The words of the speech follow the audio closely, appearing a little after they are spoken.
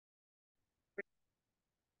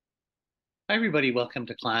Hi, everybody. Welcome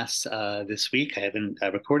to class this week. I haven't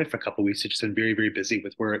recorded for a couple of weeks. I've just been very, very busy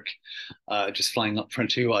with work, just flying up from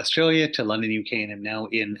to Australia to London, UK, and I'm now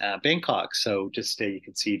in Bangkok. So just you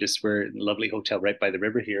can see just we're in a lovely hotel right by the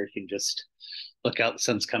river here. You can just look out. The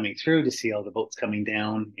sun's coming through to see all the boats coming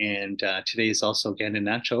down. And today is also Ganden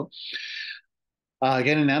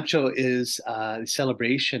Ganden is the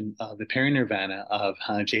celebration of the parinirvana of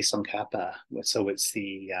Tsongkhapa. So it's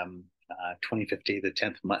the 25th day, the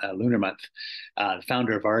 10th lunar month. The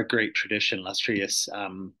founder of our great tradition, illustrious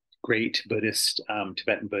great Buddhist,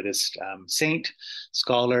 Tibetan Buddhist saint,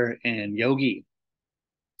 scholar, and yogi,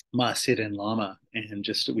 Ma and Lama. And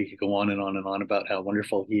just we could go on and on and on about how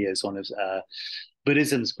wonderful he is, one of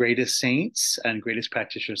Buddhism's greatest saints and greatest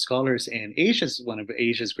practitioners, scholars, and Asia's one of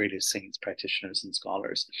Asia's greatest saints, practitioners, and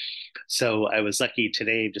scholars. So I was lucky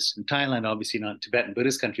today, just in Thailand, obviously not Tibetan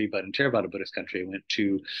Buddhist country, but in Theravada Buddhist country. I went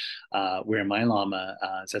to where my Lama,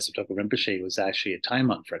 Zasep Rinpoche, was actually a Thai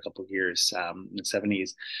monk for a couple of years in the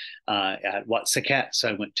 70s at Wat Saket. So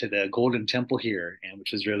I went to the Golden Temple here, and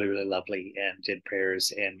which was really, really lovely, and did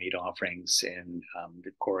prayers and made offerings and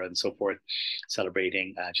did Kora and so forth,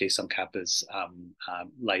 celebrating Tsongkhapa's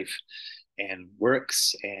life and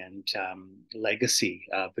works and legacy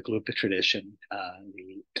of the Gelugpa tradition,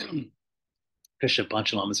 the Bishop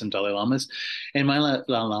Panchen Lamas and Dalai Lamas, and my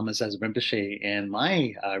Lamas as Rinpoche, and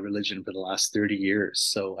my religion for the last 30 years.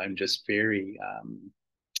 So I'm just very,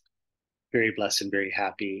 very blessed and very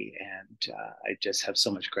happy, and I just have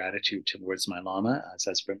so much gratitude towards my Lama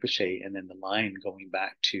as Rinpoche, and then the line going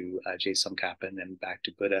back to Tsongkhapa and then back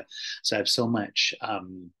to Buddha. So I have so much.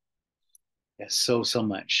 Yes, so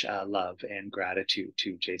much love and gratitude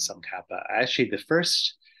to Tsongkhapa. Actually, the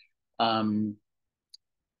first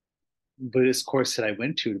Buddhist course that I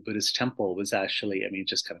went to, the Buddhist temple, was actually, I mean,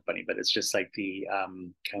 just kind of funny, but it's just like the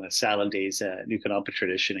kind of Salad Days Nukanapa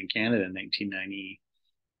tradition in Canada in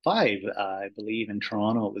 1995, I believe, in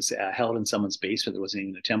Toronto. It was held in someone's basement. There wasn't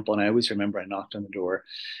even a temple. And I always remember I knocked on the door,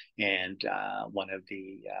 and one of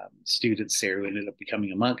the students there, who ended up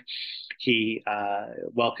becoming a monk, he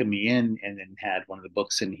welcomed me in and then had one of the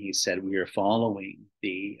books, and he said, we are following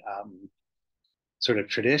the sort of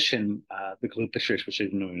tradition, the Gelugpa Church, which I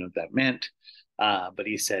didn't know what that meant. But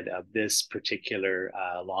he said of this particular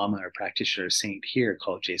Lama or practitioner saint here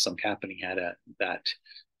called Tsongkhapa, and he had that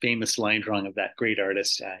famous line drawing of that great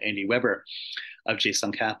artist, Andy Weber, of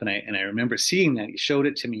Tsongkhapa. And I remember seeing that. He showed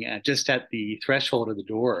it to me just at the threshold of the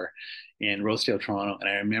door in Rosedale, Toronto. And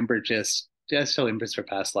I remember just so impressed for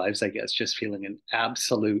past lives, I guess, just feeling an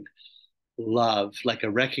absolute love, like a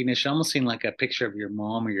recognition, almost seeing like a picture of your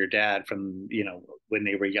mom or your dad from, when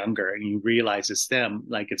they were younger, and you realize it's them.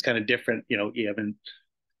 Like it's kind of different, you haven't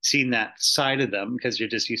seen that side of them because you're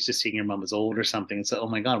just used to seeing your mom as old or something. And so, oh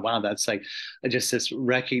my God, wow, that's like just this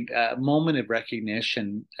moment of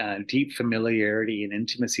recognition, deep familiarity and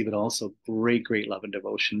intimacy, but also great, great love and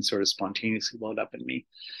devotion sort of spontaneously welled up in me.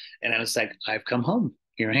 And I was like, I've come home.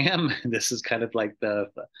 Here I am. This is kind of like the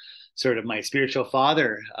sort of my spiritual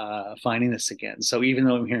father finding this again. So even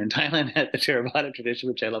though I'm here in Thailand at the Theravada tradition,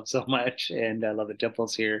 which I love so much, and I love the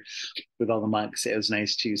temples here with all the monks, it was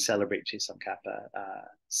nice to celebrate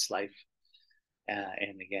Tsongkhapa's life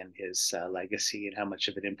and again his legacy and how much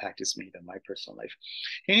of an impact it's made on my personal life.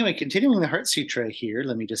 Anyway, continuing the Heart Sutra here,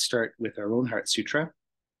 let me just start with our own Heart Sutra.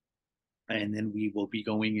 And then we will be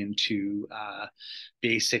going into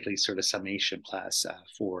basically sort of summation class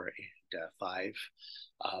 4 and 5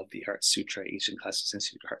 of the Heart Sutra, Asian Classics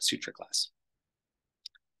Institute Heart Sutra class.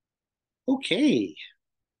 Okay.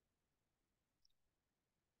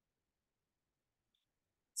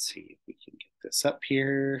 Let's see if we can get this up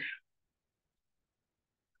here.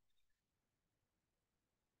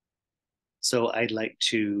 So I'd like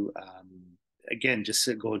to, again, just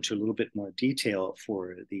to go into a little bit more detail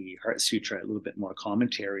for the Heart Sutra, a little bit more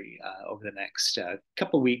commentary over the next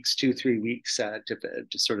couple weeks, 2-3 weeks to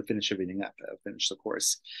sort of finish everything up, finish the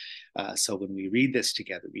course. So when we read this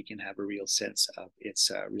together, we can have a real sense of its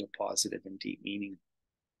real positive and deep meaning.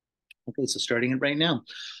 Okay, so starting it right now.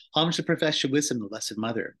 Homage to Professor Wisdom, the Blessed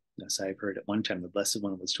Mother. As I've heard at one time, the Blessed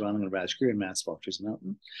One was dwelling in Rajgir in Mass Vultures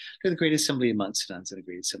Mountain. They're the great assembly of monks, nuns, and the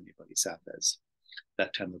great assembly of bodhisattvas.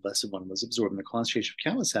 That time, the Blessed One was absorbed in the concentration of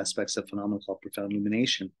countless aspects of phenomena called profound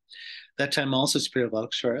illumination. That time also, Superior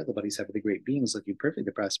Valakshvara, the Bodhisattva, the great being, was looking perfectly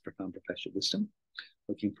the brass profound perpetual wisdom,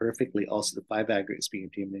 looking perfectly also the 5 aggregates being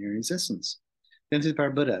obtained in their existence. Then through the power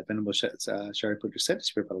of Buddha, Venerable Shariputra said to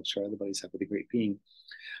Superior Valakshvara, the Bodhisattva, the great being,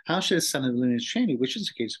 how should a son of the lineage Trinity, which is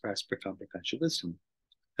the case of brass profound perpetual wisdom?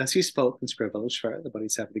 Thus he spoke, and Superior Valakshvara, the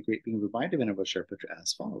Bodhisattva, the great being, reminded Venerable Shariputra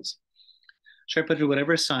as follows. Shariputra,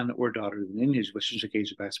 whatever son or daughter of the lineage wishes to engage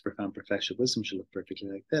the practice of profound perfection of wisdom should look perfectly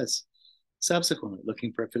like this. Subsequently,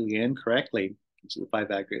 looking perfectly and correctly into the five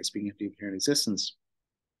aggregates being empty here in existence.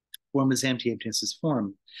 Form is empty, emptiness is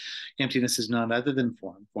form. Emptiness is none other than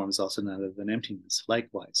form. Form is also none other than emptiness.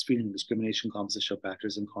 Likewise, feeling, discrimination, compositional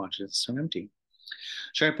factors, and consciousness are empty.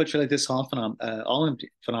 Shariputra, like this, all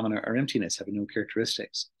phenomena are emptiness, having no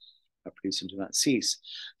characteristics. Produce and do not cease.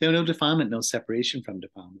 They have no defilement, no separation from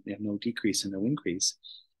defilement. They have no decrease and no increase.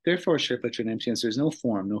 Therefore, Shariputra, in emptiness, there is no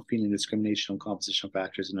form, no feeling, discrimination, no compositional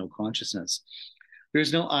factors, and no consciousness. There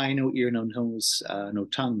is no eye, no ear, no nose, no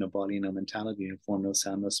tongue, no body, no mentality, no form, no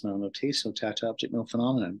sound, no smell, no taste, no tattoo object, no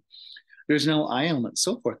phenomenon. There is no I element,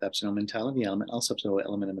 so forth, up to no mentality element, also up to no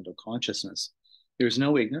element of consciousness. There is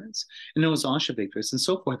no ignorance, and no exhaustion of ignorance, and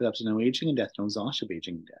so forth, up to no aging and death, no exhaustion of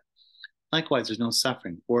aging and death. Likewise, there's no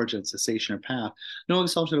suffering, origin, cessation, or path, no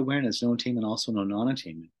exalted awareness, no attainment, also no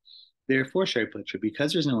non-attainment. Therefore, Shariputra,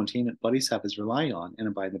 because there's no attainment, bodhisattvas rely on and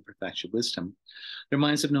abide in the perfection of wisdom. Their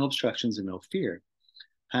minds have no obstructions and no fear.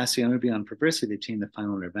 Passing on or beyond perversity, they attain the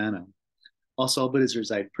final nirvana. Also, all Buddhas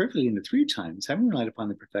reside perfectly in the three times, having relied upon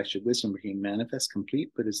the perfection of wisdom, became manifest,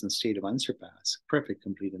 complete Buddhas in the state of unsurpassed, perfect,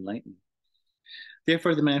 complete enlightenment.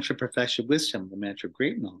 Therefore, the mantra of perfection of wisdom, the mantra of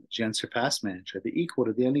great knowledge, the unsurpassed mantra, the equal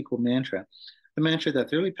to the unequal mantra, the mantra that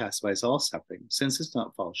thoroughly pacifies all suffering, since it's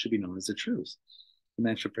not false, should be known as the truth. The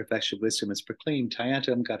mantra of perfection of wisdom is proclaimed,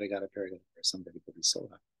 Tayatam Garagata Paragata Samvedi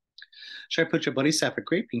Bodhisattva. Shariputra, Bodhisattva,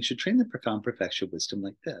 great beings should train the profound perfection of wisdom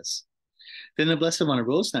like this. Then the Blessed One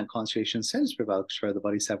arose in that concentration and said, Pravakshara, the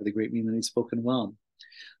Bodhisattva, the great being, that he's spoken well.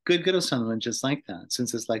 Good Guru just like that,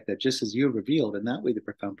 since it's like that, just as you have revealed, in that way the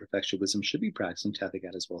profound perfection of wisdom should be practiced, and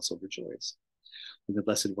Tathagata as well so rejoice. When the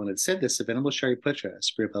Blessed One had said this, the Venerable Shariputra,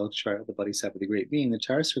 Spirit Palakshara, the Bodhisattva, the great being, the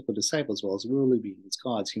entire circle of disciples, as well as worldly beings,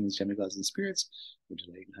 gods, humans, demigods, and spirits, were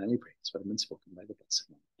delighted and highly praised what had been spoken by the Blessed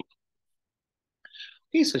One.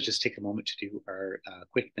 Okay, so let's just take a moment to do our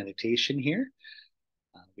quick meditation here.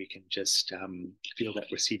 We can just feel that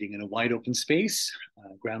we're seating in a wide open space,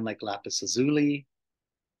 ground like lapis lazuli,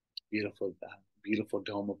 beautiful, beautiful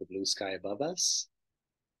dome of the blue sky above us.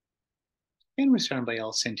 And we're surrounded by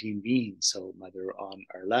all sentient beings. So Mother on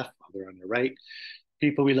our left, Mother on our right,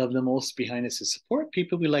 people we love the most behind us as support,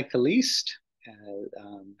 people we like the least,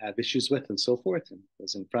 have issues with, and so forth, and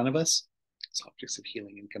those in front of us as objects of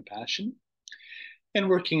healing and compassion. And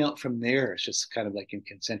working out from there, it's just kind of like in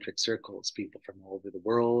concentric circles, people from all over the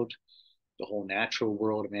world, the whole natural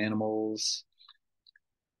world of animals,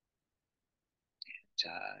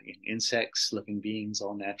 insects, living beings,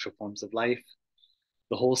 all natural forms of life,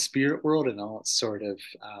 the whole spirit world and all its sort of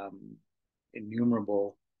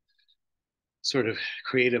innumerable sort of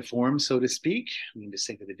creative forms, so to speak. I mean, just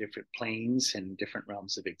think of the different planes and different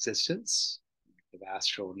realms of existence, the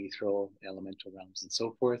astral and ethereal, elemental realms, and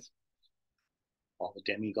so forth. All the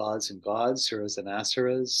demigods and gods, suras and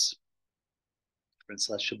asuras, different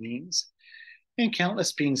celestial beings, and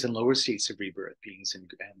countless beings in lower states of rebirth, beings in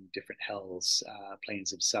different hells,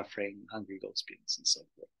 planes of suffering, hungry ghost beings, and so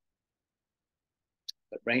forth.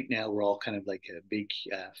 But right now, we're all kind of like a big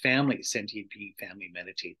family, sentient being family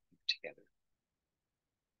meditating together.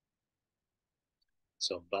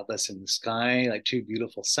 So above us in the sky, like two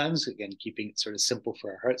beautiful suns, again, keeping it sort of simple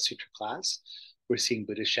for our Heart Sutra class. We're seeing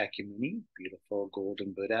Buddha Shakyamuni, beautiful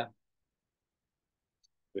golden Buddha.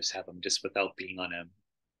 We just have him just without being on a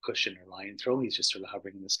cushion or lion throne. He's just sort of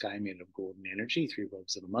hovering in the sky, made of golden energy, three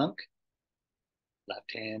robes of a monk.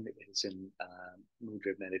 Left hand is in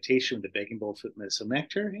mudra of meditation with the begging bowl foot medicine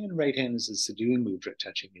nectar, and right hand is the Sadhuin mudra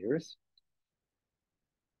touching the earth.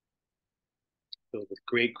 Filled with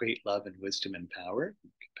great, great love and wisdom and power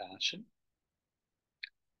and compassion.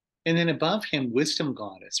 And then above him, wisdom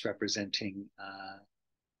goddess representing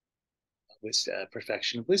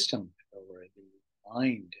perfection of wisdom, or the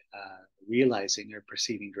mind realizing or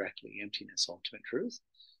perceiving directly emptiness, ultimate truth,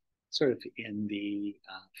 sort of in the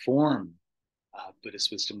form of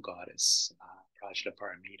Buddhist wisdom goddess,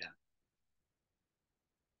 Prajnaparamita.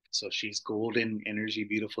 So she's golden energy,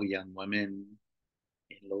 beautiful young woman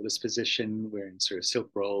in lotus position, wearing sort of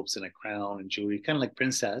silk robes and a crown and jewelry, kind of like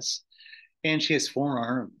princess. And she has four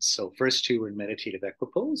arms. So first two are in meditative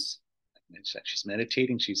equipoise. She's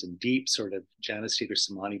meditating. She's in deep sort of jhana state or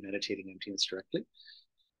samadhi, meditating emptiness directly.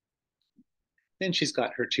 Then she's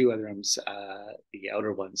got her two other arms, the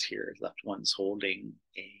outer ones here, left one's holding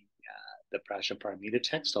the Prajnaparamita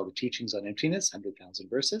text, all the teachings on emptiness, 100,000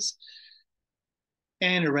 verses.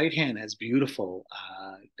 And her right hand has beautiful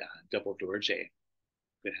double dorje.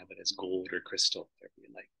 You could have it as gold or crystal, whatever you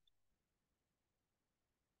like.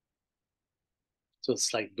 So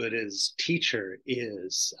it's like Buddha's teacher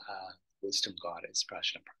is wisdom goddess,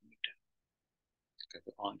 Prajnaparamita,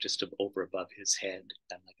 just over above his head,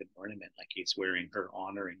 and like an ornament, like he's wearing her,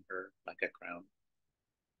 honoring her like a crown.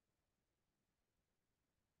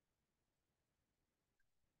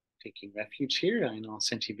 Taking refuge here, I and all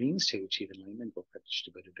sentient beings to achieve enlightenment, go for refuge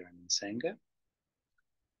to Buddha, Dharma, and Sangha.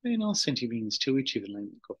 I and all sentient beings to achieve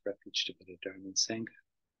enlightenment, go for refuge to Buddha, Dharma, and Sangha.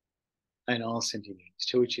 I and all sentient beings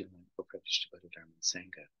to achieve enlightenment, go for refuge to Buddha, Dharma, and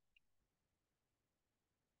Sangha.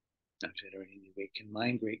 Now generating the awakened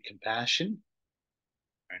mind, great compassion.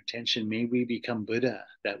 Our intention, may we become Buddha,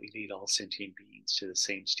 that we lead all sentient beings to the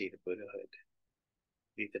same state of Buddhahood.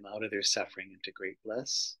 Lead them out of their suffering into great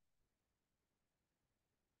bliss.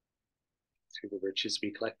 Through the virtues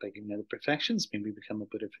we collect by giving other perfections, may we become a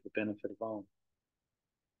Buddha for the benefit of all.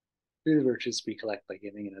 Through the virtues we collect by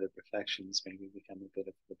giving and other perfections, may we become a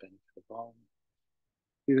Buddha for the benefit of all.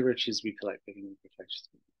 Through the virtues we collect by giving other perfections,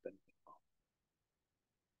 may we become a benefit of all.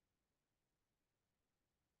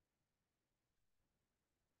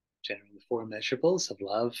 Generating the four measurables of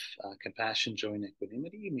love, compassion, joy, and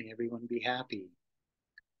equanimity, may everyone be happy.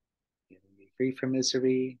 May everyone be free from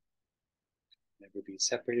misery. Never be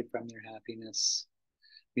separated from their happiness.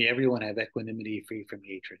 May everyone have equanimity, free from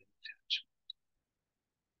hatred and attachment.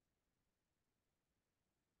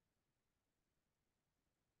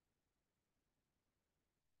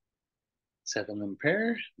 Seven limb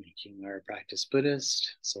prayer, making our practice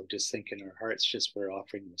Buddhist. So just think in our hearts, just we're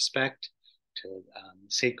offering respect to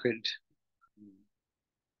sacred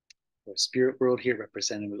or spirit world here,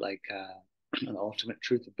 represented like an ultimate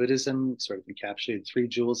truth of Buddhism, sort of encapsulated three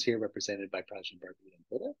jewels here, represented by Prajnaparamita and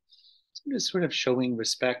Buddha. So we're just sort of showing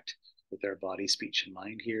respect with our body, speech, and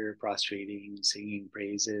mind here, prostrating, singing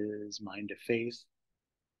praises, mind of faith.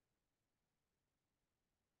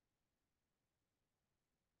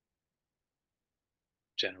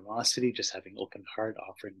 Generosity, just having open heart,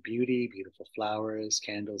 offering beauty, beautiful flowers,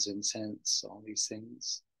 candles, incense, all these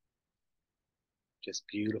things. Just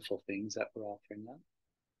beautiful things that we're offering up.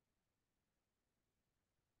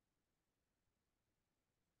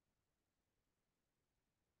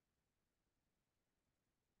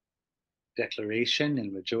 Declaration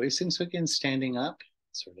and rejoicing. So again, standing up,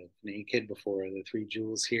 sort of naked before the three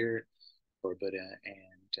jewels here, for Buddha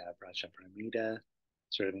and Prajnaparamita,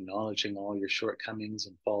 sort of acknowledging all your shortcomings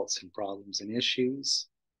and faults and problems and issues,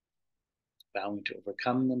 vowing to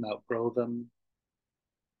overcome them, outgrow them.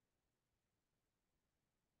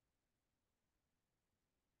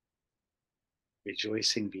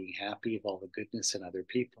 Rejoicing, being happy of all the goodness in other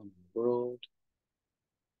people in the world.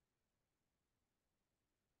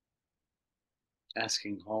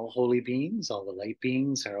 Asking all holy beings, all the light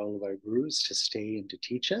beings, all of our gurus to stay and to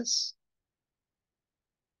teach us.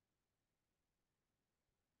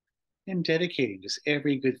 And dedicating just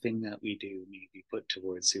every good thing that we do may be put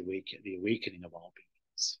towards the awakening of all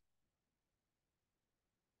beings.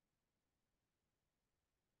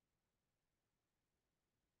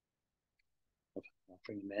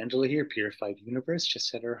 Offering the mandala here, purified universe,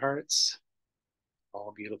 just at our hearts.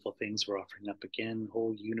 All beautiful things we're offering up again,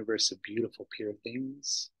 whole universe of beautiful, pure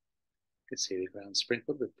things. Could say the ground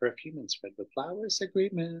sprinkled with perfume and spread with flowers, a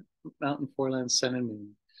great mountain, foreland, sun, and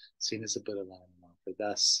moon, seen as a Buddha Lama, for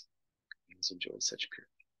thus beings enjoy such pure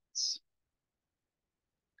things.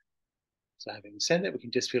 So having said that, we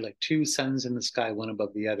can just feel like two suns in the sky, one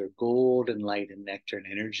above the other, golden light and nectar and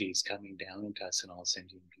energies coming down into us and all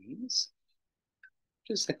sentient beings.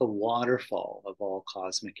 Just like a waterfall of all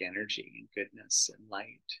cosmic energy and goodness and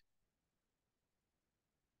light.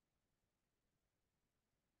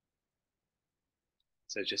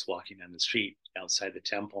 So just walking down the street outside the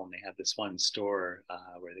temple, and they have this one store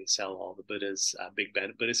where they sell all the Buddhas, big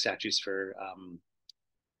Buddha statues for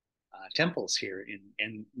temples here,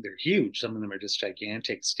 and they're huge. Some of them are just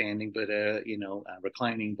gigantic, standing Buddha,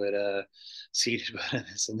 reclining Buddha, seated Buddha,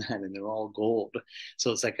 this and that, and they're all gold.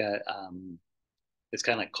 So it's like it's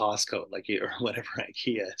kind of like Costco, like or whatever,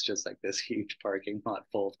 IKEA. It's just like this huge parking lot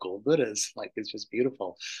full of gold Buddhas. Like it's just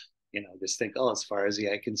beautiful. Just think, oh, as far as the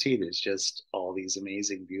eye can see, there's just all these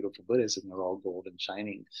amazing, beautiful Buddhas, and they're all gold and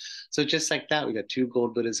shining. So just like that, we got two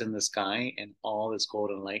gold Buddhas in the sky, and all this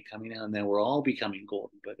golden light coming out, and then we're all becoming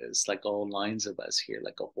golden Buddhas, like all lines of us here,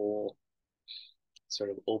 like a whole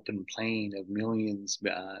sort of open plane of millions,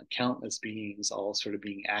 countless beings, all sort of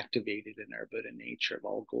being activated in our Buddha nature of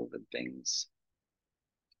all golden things.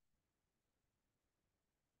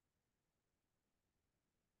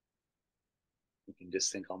 You can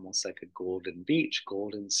just think almost like a golden beach,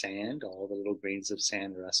 golden sand. All the little grains of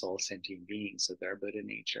sand are us all sentient beings of our Buddha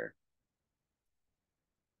nature.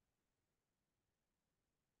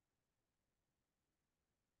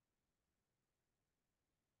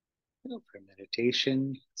 So for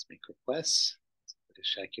meditation, let's make requests.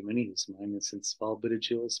 Buddhist Shakyamuni, whose mind is synthesis of all Buddha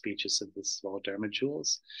jewels, speech is synthesis of all Dharma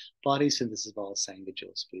jewels, body synthesis of all Sangha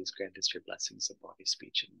jewels. Please grant us your blessings of body,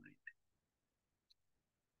 speech, and mind.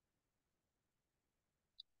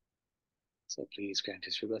 So please grant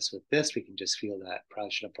us your blessing with this. We can just feel that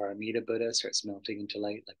Prajnaparamita Buddha starts melting into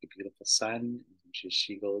light like a beautiful sun. And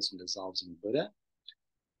she goes and dissolves in Buddha.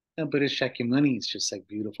 Now Buddhist Shakyamuni is just like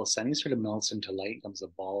beautiful sun. He sort of melts into light, comes a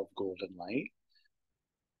ball of golden light.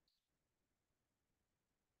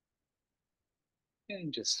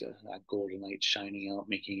 And just that golden light shining out,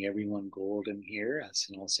 making everyone golden here, as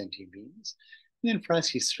in all sentient beings. And then for us,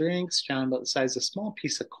 he shrinks down about the size of a small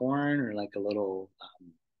piece of corn or like a little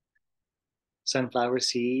sunflower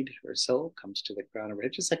seed or so, comes to the crown of our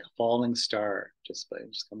head, just like a falling star, just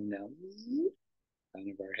coming down, crown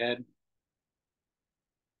of our head,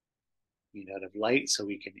 made out of light, so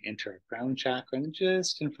we can enter our crown chakra, and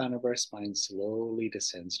just in front of our spine, slowly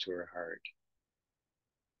descends to our heart.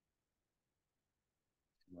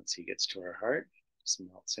 And once he gets to our heart, just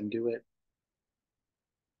melts into it.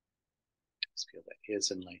 Just feel that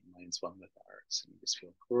his enlightened mind's one with ours, and you just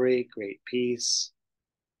feel great, great peace.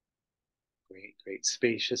 Great, great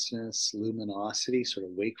spaciousness, luminosity, sort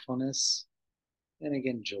of wakefulness, and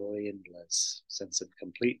again, joy and bliss, sense of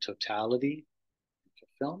complete totality,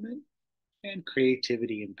 fulfillment, and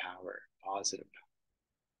creativity and power, positive power.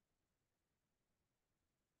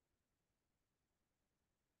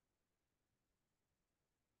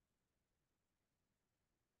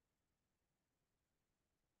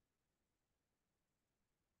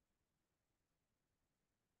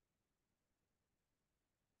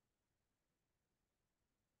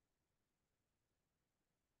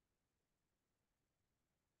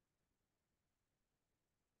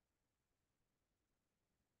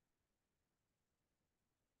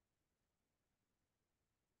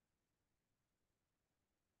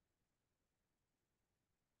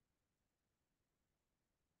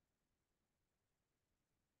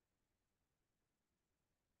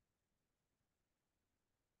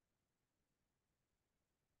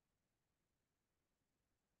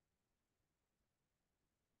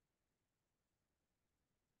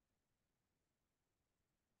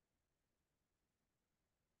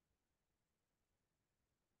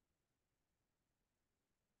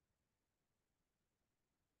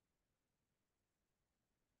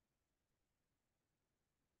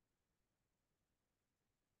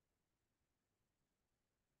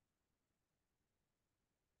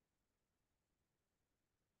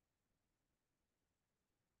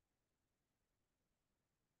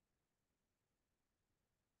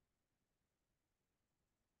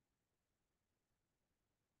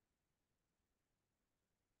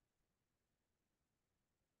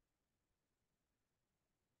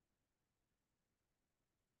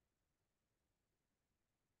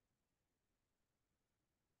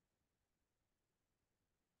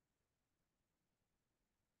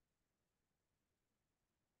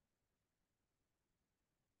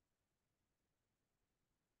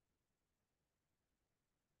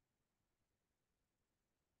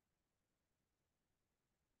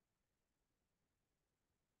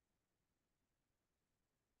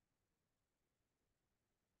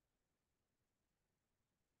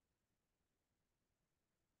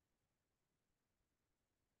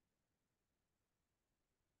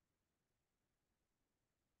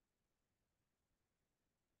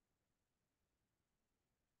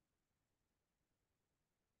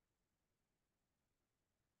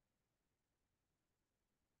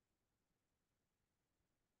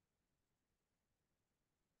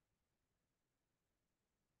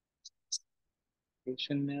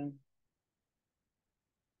 Now,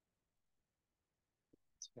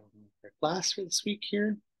 our class for this week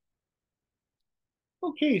here.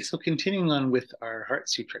 Okay, so continuing on with our Heart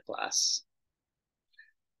Sutra class.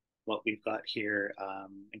 What we've got here,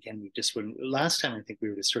 again, we just went last time. I think we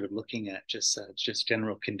were just sort of looking at just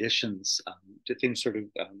general conditions, the things sort of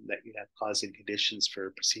that you have causing conditions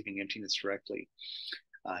for perceiving emptiness directly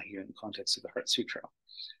here in the context of the Heart Sutra.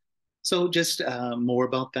 So just more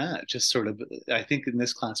about that. Just sort of, I think in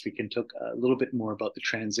this class we can talk a little bit more about the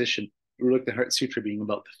transition. We look at the Heart Sutra being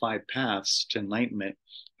about the 5 paths to enlightenment: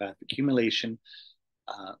 path accumulation,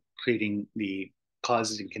 creating the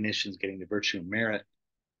causes and conditions, getting the virtue and merit.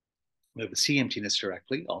 We have to see emptiness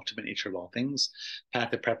directly, ultimate nature of all things.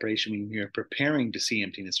 Path of preparation, meaning you're preparing to see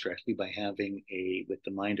emptiness directly by having with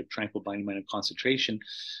the mind of tranquil, binding mind of concentration,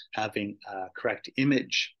 having a correct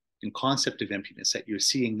image and concept of emptiness, that you're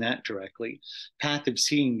seeing that directly. Path of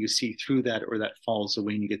seeing, you see through that, or that falls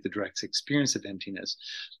away and you get the direct experience of emptiness.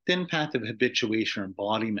 Then path of habituation or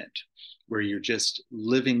embodiment, where you're just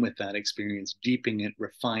living with that experience, deepening it,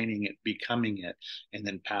 refining it, becoming it, and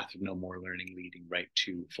then path of no more learning, leading right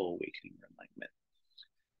to full awakening or enlightenment.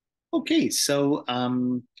 Okay, so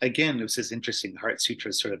again, this is interesting. The Heart Sutra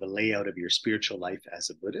is sort of a layout of your spiritual life as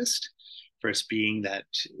a Buddhist. First being that,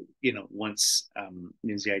 once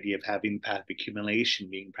is the idea of having path of accumulation,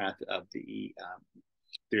 being path of the,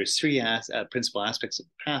 there's three principal aspects of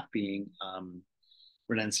the path being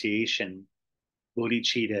renunciation,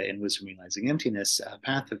 bodhicitta, and wisdom realizing emptiness.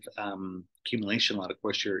 Path of accumulation, a lot, of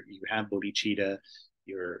course, you have bodhicitta,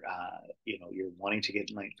 you're wanting to get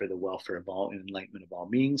enlightened for the welfare of all and enlightenment of all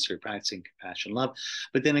beings. You're practicing compassion, love.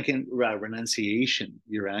 But then again, renunciation,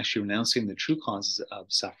 you're actually renouncing the true causes of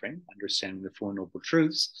suffering, understanding the Four Noble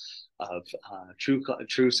Truths of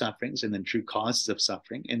true sufferings, and then true causes of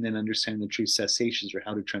suffering, and then understanding the true cessations, or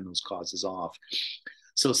how to turn those causes off.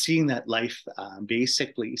 So seeing that life,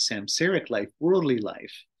 basically samsaric life, worldly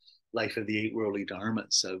life of the 8 worldly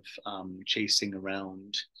dharmas of chasing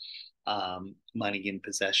around money and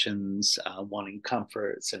possessions, wanting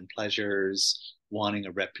comforts and pleasures, wanting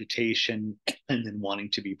a reputation, and then wanting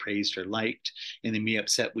to be praised or liked, and then be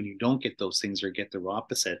upset when you don't get those things or get their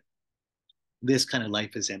opposite. This kind of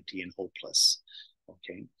life is empty and hopeless.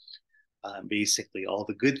 Okay. Basically, all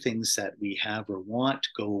the good things that we have or want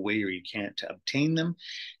go away, or you can't obtain them,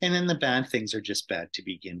 and then the bad things are just bad to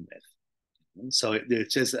begin with. So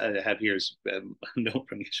it says, I have here's a note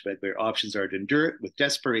from each, but their options are to endure it with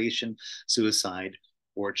desperation, suicide,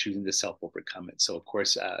 or choosing to self-overcome it. So, of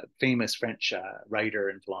course, famous French writer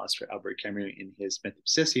and philosopher Albert Camus, in his Myth of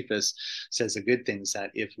Sisyphus, says a good thing is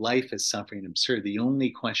that if life is suffering and absurd, the only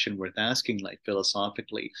question worth asking, like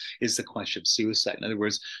philosophically, is the question of suicide. In other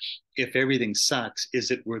words, if everything sucks,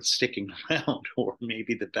 is it worth sticking around? Or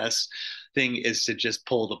maybe the best thing is to just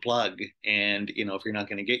pull the plug, and if you're not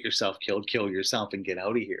going to get yourself killed, kill yourself and get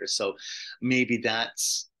out of here. So maybe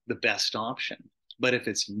that's the best option. But if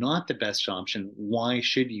it's not the best option, why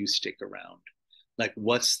should you stick around? Like,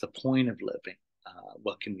 what's the point of living?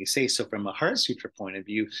 What can we say? So from a Heart Sutra point of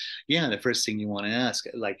view, yeah, the first thing you want to ask,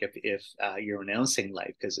 like if you're renouncing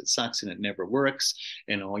life because it sucks and it never works,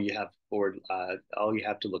 and all you have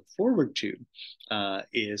to look forward to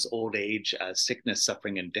is old age, sickness,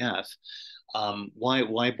 suffering, and death.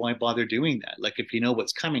 Why bother doing that? Like, if you know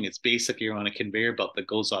what's coming, it's basically you're on a conveyor belt that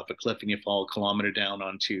goes off a cliff and you fall a kilometer down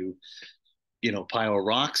onto pile of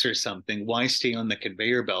rocks or something. Why stay on the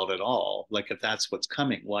conveyor belt at all? Like, if that's what's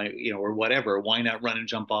coming, why, or whatever, why not run and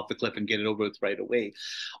jump off the cliff and get it over with right away?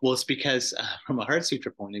 Well, it's because from a Heart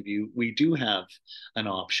Sutra point of view, we do have an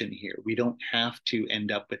option here. We don't have to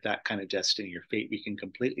end up with that kind of destiny or fate. We can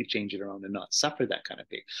completely change it around and not suffer that kind of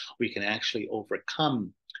fate. We can actually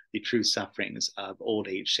overcome the true sufferings of old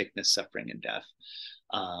age, sickness, suffering, and death.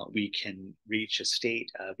 We can reach a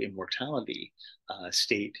state of immortality, a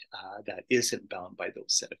state that isn't bound by those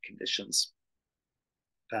set of conditions.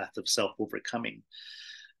 Path of self-overcoming.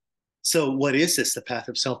 So what is this? The path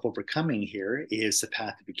of self-overcoming here is the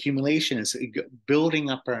path of accumulation, is building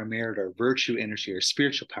up our merit, our virtue, energy, our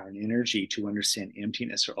spiritual power and energy to understand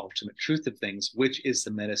emptiness or ultimate truth of things, which is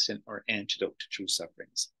the medicine or antidote to true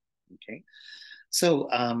sufferings. Okay. So,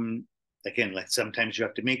 again, like sometimes you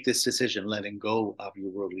have to make this decision, letting go of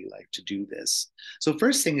your worldly life to do this. So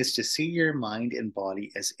first thing is to see your mind and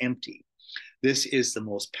body as empty. This is the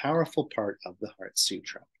most powerful part of the Heart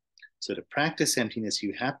Sutra. So to practice emptiness,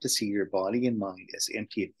 you have to see your body and mind as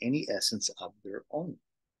empty of any essence of their own.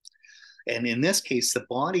 And in this case, the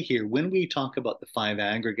body here, when we talk about the 5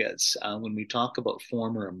 aggregates, when we talk about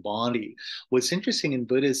form or embody, what's interesting in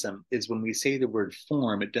Buddhism is when we say the word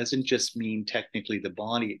form, it doesn't just mean technically the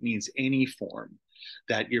body, it means any form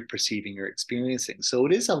that you're perceiving or experiencing. So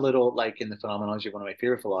it is a little like in the phenomenology of one of my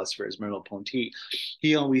favorite philosophers, Merleau-Ponty.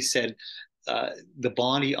 He always said, the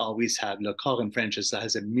body always le corps in French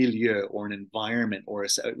has a milieu or an environment, or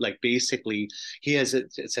like basically he has a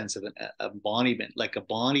sense of an embodiment. Like a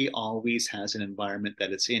body always has an environment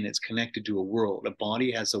that it's in. It's connected to a world. A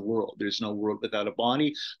body has a world. There's no world without a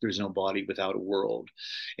body. There's no body without a world.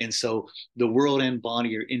 And so the world and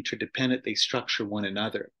body are interdependent. They structure one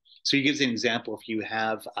another. So he gives an example. If you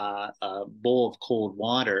have a bowl of cold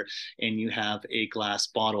water and you have a glass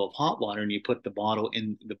bottle of hot water and you put the bottle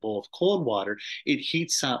in the bowl of cold water, it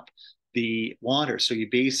heats up the water. So you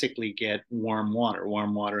basically get warm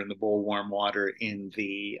water in the bowl, warm water in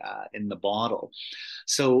the bottle.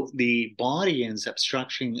 So the body ends up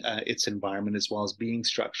structuring its environment as well as being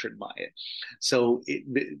structured by it. So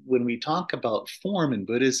when we talk about form in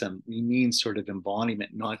Buddhism, we mean sort of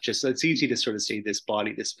embodiment, not just, it's easy to sort of say this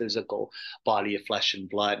body, this physical body of flesh and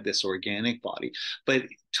blood, this organic body, but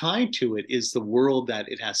tied to it is the world that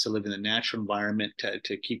it has to live in, the natural environment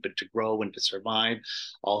to keep it to grow and to survive.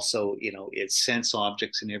 Also, its sense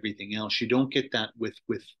objects and everything else. You don't get that with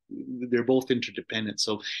they're both interdependent.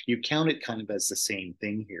 So you count it kind of as the same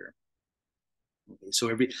thing here. Okay, so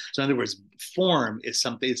in other words, form is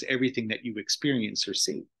something, it's everything that you experience or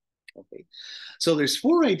see. Okay, so there's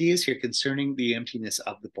 4 ideas here concerning the emptiness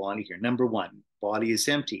of the body here. Number 1, body is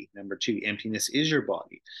empty. Number 2, emptiness is your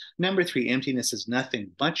body. Number 3, emptiness is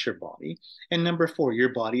nothing but your body. And number 4,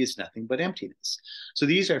 your body is nothing but emptiness. So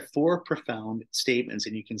these are 4 profound statements,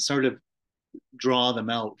 and you can sort of draw them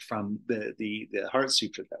out from the Heart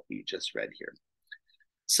Sutra that we just read here.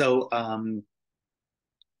 So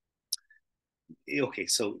okay,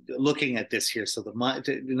 so looking at this here, so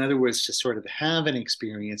in other words, to sort of have an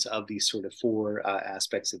experience of these sort of 4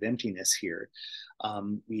 aspects of emptiness here,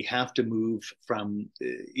 we have to move from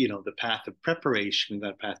the path of preparation. We've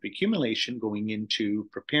got a path of accumulation going into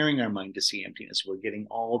preparing our mind to see emptiness. We're getting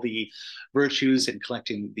all the virtues and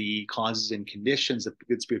collecting the causes and conditions of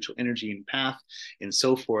good spiritual energy and path and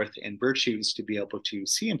so forth, and virtues to be able to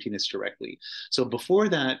see emptiness directly. So before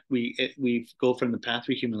that, we go from the path of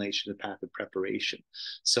accumulation to the path of preparation.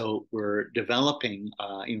 So we're developing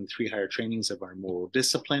 3 higher trainings of our moral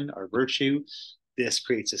discipline, our virtue. This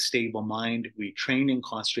creates a stable mind. We train in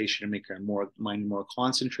concentration to make our mind more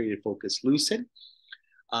concentrated, focused, lucid.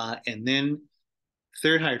 And then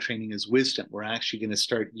 3rd higher training is wisdom. We're actually going to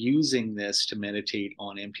start using this to meditate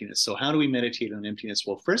on emptiness. So how do we meditate on emptiness?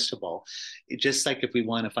 Well, first of all, just like if we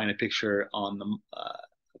want to find a picture on the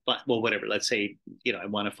whatever, let's say, I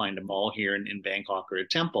want to find a mall here in Bangkok or a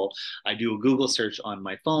temple. I do a Google search on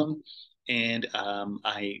my phone, and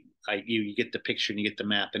you get the picture and you get the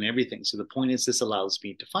map and everything. So the point is, this allows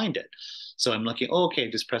me to find it. So I'm looking, okay,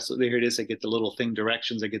 just press, there it is. I get the little thing,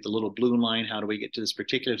 directions. I get the little blue line. How do we get to this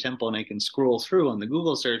particular temple? And I can scroll through on the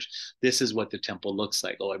Google search. This is what the temple looks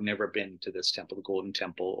like. Oh, I've never been to this temple, the Golden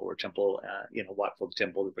Temple or Temple, Watford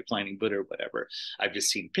Temple, the Reclining Buddha or whatever. I've just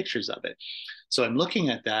seen pictures of it. So I'm looking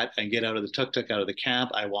at that. I get out of the tuk-tuk, out of the cab.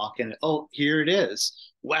 I walk in. Oh, here it is.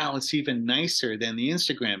 Wow, it's even nicer than the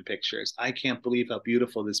Instagram pictures. I can't believe how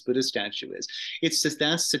beautiful this Buddha statue is. It's just,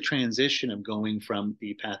 that's the transition of going from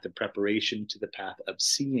the path of preparation to the path of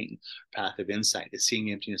seeing, path of insight, is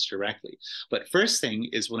seeing emptiness directly. But first thing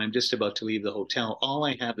is, when I'm just about to leave the hotel, all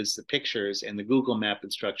I have is the pictures and the Google map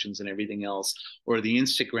instructions and everything else, or the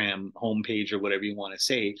Instagram homepage or whatever you want to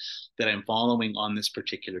say, that I'm following on this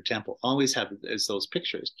particular temple. Always have as those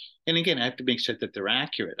pictures. And again, I have to make sure that they're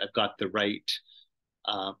accurate. I've got the right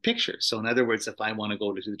pictures. So in other words, if I want to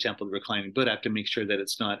go to the Temple of the Reclining Buddha, I have to make sure that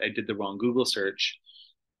it's not, I did the wrong Google search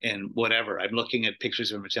and whatever. I'm looking at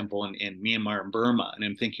pictures of a temple in Myanmar and Burma, and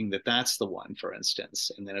I'm thinking that that's the one, for instance.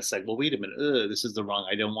 And then it's like, well, wait a minute, this is the wrong,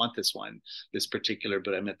 I don't want this one, this particular,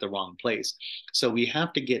 but I'm at the wrong place. So we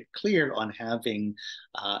have to get clear on having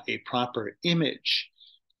a proper image,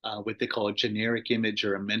 what they call a generic image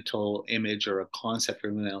or a mental image or a concept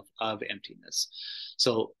of emptiness.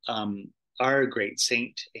 So our great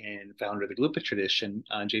saint and founder of the Gelugpa tradition,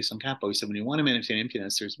 Tsongkhapa, he said, when you want to meditate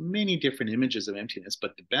emptiness, there's many different images of emptiness,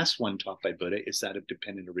 but the best one taught by Buddha is that of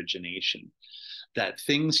dependent origination, that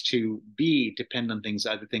things to be depend on things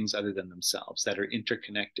other than themselves, that are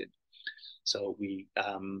interconnected. So we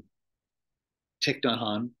Thich Nhat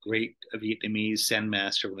Hanh, great Vietnamese Zen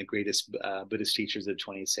master, one of the greatest Buddhist teachers of the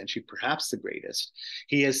 20th century, perhaps the greatest.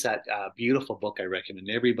 He has that beautiful book I recommend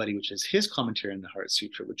everybody, which is his commentary on the Heart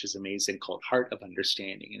Sutra, which is amazing, called Heart of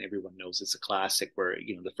Understanding. And everyone knows it's a classic where,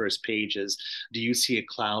 the first page is, do you see a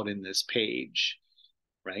cloud in this page?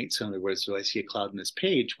 Right? So in other words, do I see a cloud in this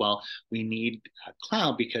page? Well, we need a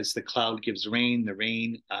cloud because the cloud gives rain. The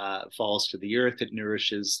rain falls to the earth. It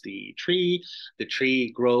nourishes the tree. The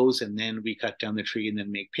tree grows, and then we cut down the tree and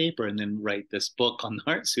then make paper and then write this book on the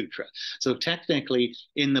Heart Sutra. So technically,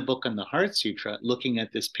 in the book on the Heart Sutra, looking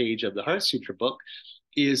at this page of the Heart Sutra book,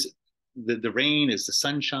 is the rain, is the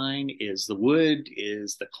sunshine, is the wood,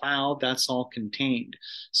 is the cloud. That's all contained.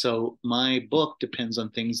 So my book depends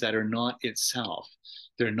on things that are not itself.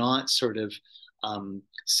 They're not sort of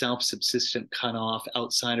self-subsistent, cut off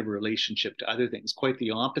outside of a relationship to other things. Quite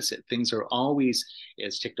the opposite. Things are always,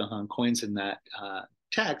 as Thich Nhat Hanh coins in that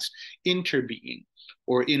text, interbeing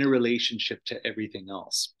or in a relationship to everything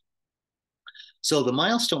else. So the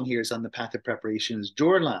milestone here is on the path of preparation is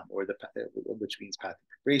Jorlam, or which means path of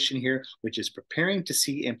preparation here, which is preparing to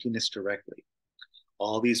see emptiness directly.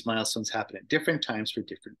 All these milestones happen at different times for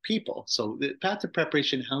different people. So the path of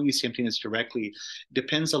preparation, how you see emptiness directly,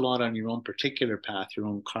 depends a lot on your own particular path, your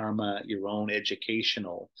own karma, your own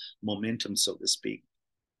educational momentum, so to speak.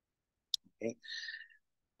 Okay.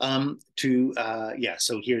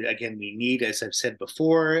 So here again, we need, as I've said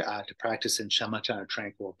before, to practice in shamatha or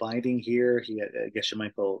tranquil abiding here. Geshe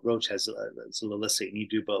Michael Roach has a little list. You need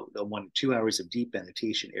to do about 1 to 2 hours of deep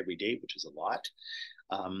meditation every day, which is a lot.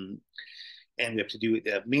 And we have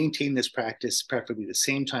to maintain this practice, preferably the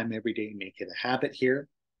same time every day, make it a habit here.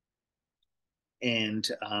 And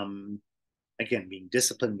again, being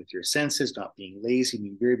disciplined with your senses, not being lazy,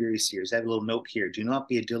 being very, very serious. I have a little note here. Do not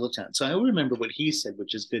be a dilettante. So I remember what he said,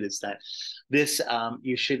 which is good, is that this,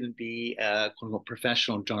 you shouldn't be a quote unquote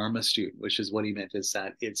professional Dharma student, which is what he meant, is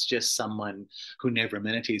that it's just someone who never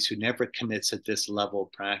meditates, who never commits at this level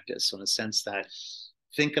of practice. So in a sense that,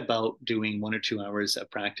 think about doing 1 or 2 hours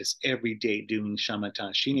of practice every day, doing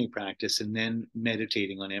shamatha shini practice, and then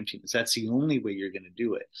meditating on emptiness. That's the only way you're going to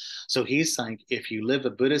do it. So he's like, if you live a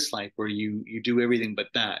Buddhist life where you do everything but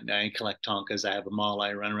that, I collect tonkas, I have a mala,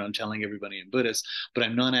 I run around telling everybody I'm Buddhist, but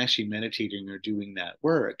I'm not actually meditating or doing that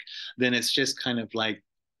work, then it's just kind of like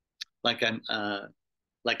I'm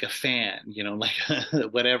like a fan, like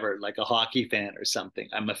whatever, like a hockey fan or something.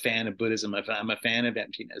 I'm a fan of Buddhism. I'm a fan of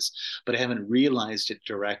emptiness, but I haven't realized it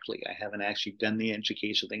directly. I haven't actually done the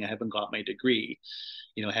education thing. I haven't got my degree.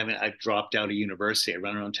 I've dropped out of university. I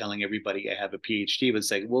run around telling everybody I have a PhD, but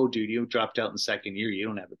it's like, whoa, dude, you dropped out in second year. You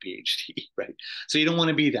don't have a PhD, right? So you don't want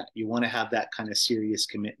to be that. You want to have that kind of serious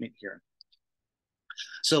commitment here.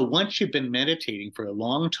 So once you've been meditating for a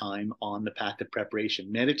long time on the path of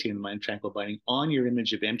preparation, meditating the mind tranquil abiding on your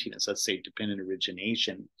image of emptiness, let's say dependent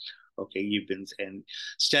origination. Okay, you've been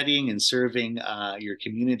studying and serving your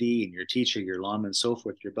community and your teacher, your Lama, and so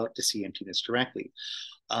forth. You're about to see emptiness directly.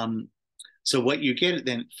 So what you get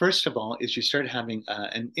then, first of all, is you start having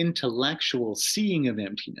an intellectual seeing of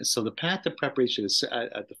emptiness. So the path of preparation is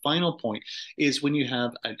at the final point is when you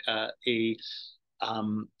have a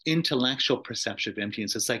intellectual perception of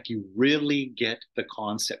emptiness. It's like you really get the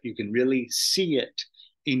concept. You can really see it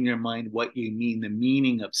in your mind, what you mean, the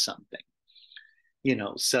meaning of something.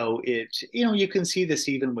 So you can see this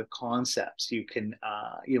even with concepts. You can,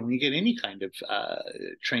 when you get any kind of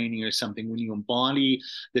training or something, when you embody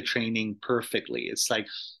the training perfectly, it's like,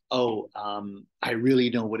 I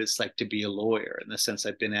really know what it's like to be a lawyer, in the sense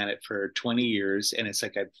I've been at it for 20 years. And it's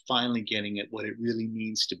like, I'm finally getting at what it really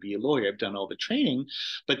means to be a lawyer. I've done all the training,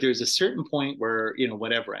 but there's a certain point where,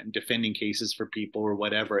 whatever, I'm defending cases for people or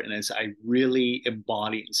whatever. And as I really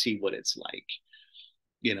embody and see what it's like.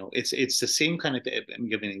 It's the same kind of thing. I'm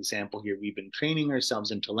giving an example here. We've been training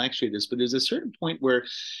ourselves intellectually this, but there's a certain point where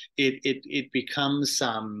it becomes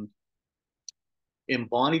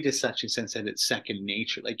embodied to such a sense that it's second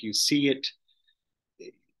nature. Like you see it.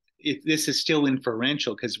 This is still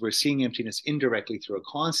inferential because we're seeing emptiness indirectly through a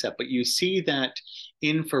concept, but you see that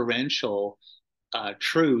inferential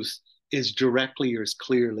truth is directly or as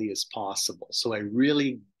clearly as possible. So I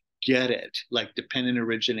really get it, like dependent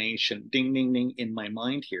origination, ding, ding, ding, in my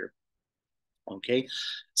mind here. Okay.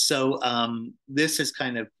 So this is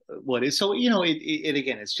kind of what is, so, it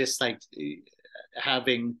again, it's just like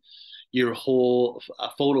having your whole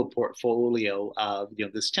photo portfolio of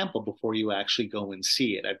this temple before you actually go and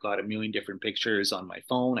see it. I've got a million different pictures on my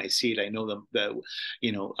phone. I see it. I know the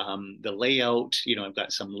layout. I've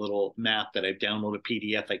got some little map that I've downloaded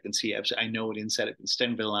PDF. I can see. I know it inside. I've been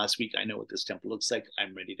studying for the last week. I know what this temple looks like.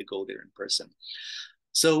 I'm ready to go there in person.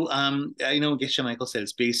 So I know Geshe Michael said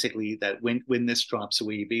it's basically that when this drops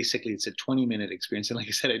away, basically it's a 20-minute experience. And like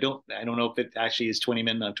I said, I don't know if it actually is 20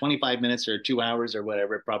 minutes, 25 minutes or 2 hours or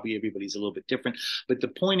whatever. Probably everybody's a little bit different. But the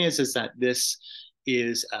point is that this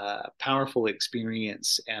is a powerful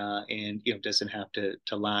experience and doesn't have to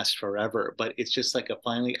last forever. But it's just like a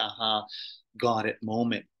finally aha, got it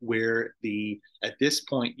moment where at this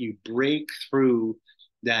point you break through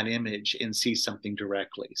that image and see something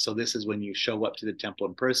directly. So this is when you show up to the temple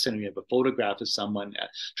in person, and you have a photograph of someone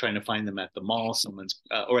trying to find them at the mall,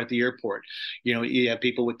 or at the airport. You have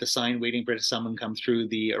people with the sign waiting for someone come through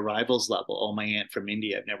the arrivals level. Oh, my aunt from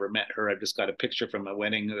India, I've never met her. I've just got a picture from a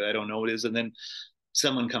wedding. I don't know what it is. And then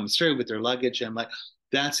someone comes through with their luggage, and I'm like,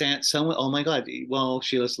 that's Aunt someone. Oh my God. Well,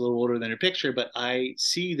 she looks a little older than her picture, but I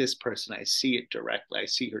see this person. I see it directly. I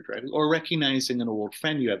see her directly. Or recognizing an old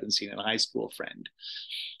friend you haven't seen, a high school friend.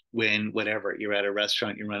 when whatever you're at a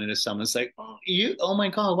restaurant, you run into someone, it's like, oh, you, oh my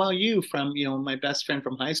God, wow, you from, my best friend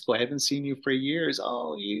from high school. I haven't seen you for years.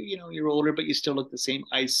 Oh, you're older, but you still look the same.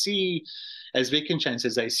 I see, as Wittgenstein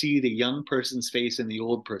says, I see the young person's face and the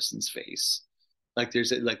old person's face. Like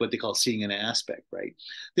there's like what they call seeing an aspect, right?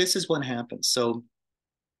 This is what happens. So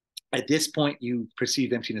at this point, you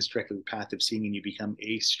perceive emptiness directly with the path of seeing, and you become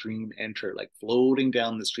a stream enter, like floating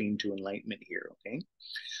down the stream to enlightenment here, okay?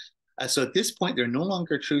 So at this point, they're no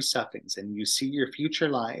longer true suffings, and you see your future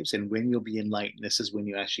lives, and when you'll be enlightened, this is when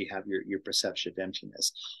you actually have your perception of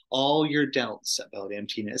emptiness. All your doubts about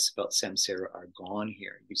emptiness, about samsara, are gone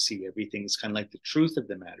here. You see everything is kind of like the truth of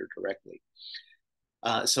the matter directly.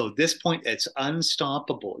 So at this point, it's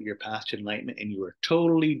unstoppable, your path to enlightenment, and you are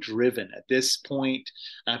totally driven. At this point,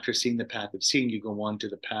 after seeing the path of seeing, you go on to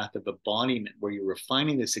the path of embodiment, where you're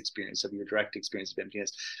refining this experience of your direct experience of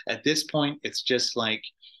emptiness. At this point, it's just like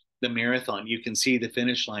the marathon. You can see the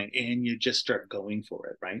finish line, and you just start going for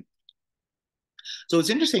it, right? So what's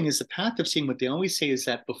interesting is the path of seeing, what they always say is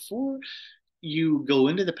that before you go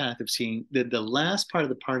into the path of seeing, the last part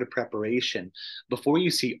of the part of preparation, before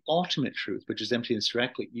you see ultimate truth, which is emptiness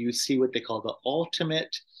directly, you see what they call the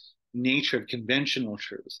ultimate nature of conventional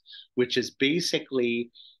truth, which is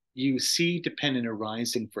basically you see dependent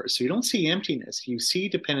arising first. So you don't see emptiness, you see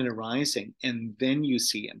dependent arising, and then you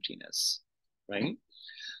see emptiness, right?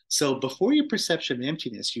 So before your perception of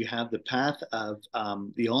emptiness, you have the path of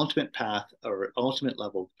the ultimate path or ultimate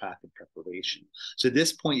level path of preparation. So at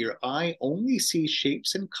this point, your eye only sees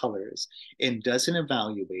shapes and colors and doesn't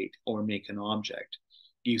evaluate or make an object.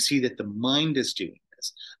 You see that the mind is doing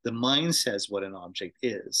this. The mind says what an object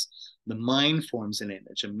is. The mind forms an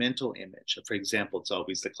image, a mental image. For example, it's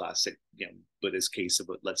always the classic Buddhist case of,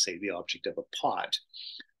 let's say, the object of a pot.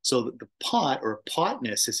 So the pot or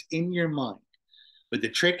potness is in your mind. But the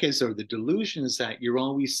trick is, or the delusion is, that you're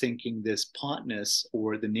always thinking this potness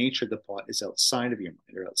or the nature of the pot is outside of your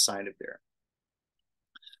mind or outside of there.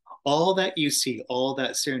 All that you see, all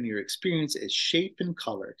that's there in your experience is shape and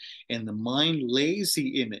color, and the mind lays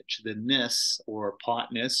the image, the ness or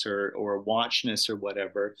potness or watchness or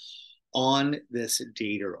whatever, on this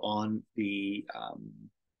data, or on the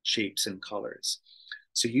shapes and colors.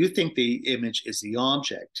 So you think the image is the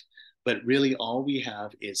object, but really all we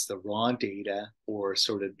have is the raw data, or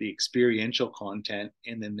sort of the experiential content,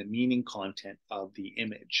 and then the meaning content of the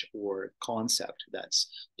image or concept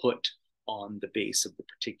that's put on the base of the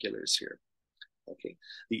particulars here. Okay,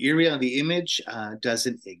 the area of the image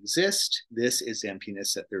doesn't exist. This is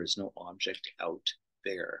emptiness, that there is no object out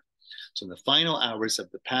there. So in the final hours of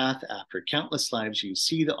the path, after countless lives, you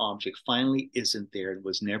see the object finally isn't there and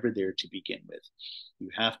was never there to begin with. You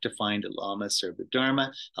have to find a Lama, serve the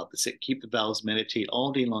Dharma, help the sick, keep the vows, meditate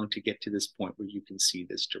all day long to get to this point where you can see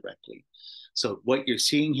this directly. So what you're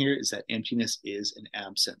seeing here is that emptiness is an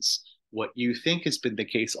absence. What you think has been the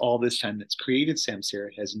case all this time that's created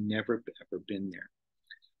samsara has never, ever been there.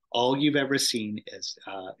 All you've ever seen is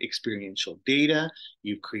experiential data.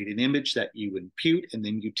 You've created an image that you impute, and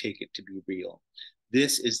then you take it to be real.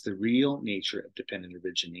 This is the real nature of dependent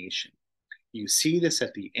origination. You see this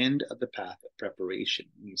at the end of the path of preparation.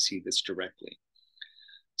 You see this directly.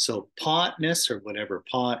 So potness, or whatever,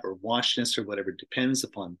 pot or watchness or whatever, depends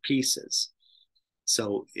upon pieces.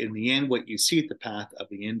 So in the end, what you see at the path of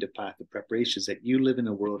the end of path of preparation is that you live in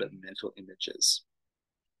a world of mental images,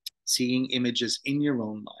 seeing images in your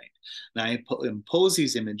own mind. And I impose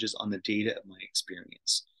these images on the data of my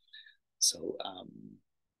experience. So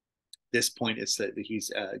this point is that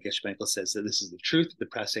Geshe Michael says that this is the truth of the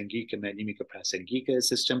Prasangika, Madhyamika Prasangika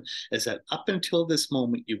system, is that up until this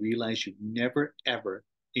moment, you realize you've never, ever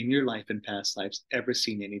in your life and past lives ever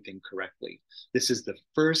seen anything correctly. This is the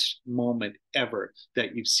first moment ever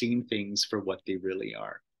that you've seen things for what they really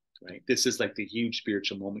are, right? This is like the huge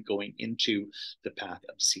spiritual moment going into the path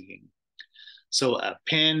of seeing. So a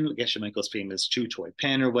pen, Geshe Michael's famous chew-toy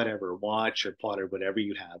pen or whatever, watch or pot or whatever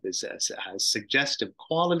you have, has suggestive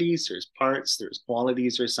qualities. There's parts, there's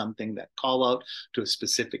qualities or something that call out to a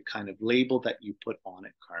specific kind of label that you put on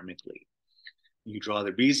it karmically. You draw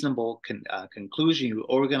the reasonable conclusion, you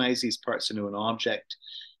organize these parts into an object,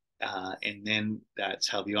 and then that's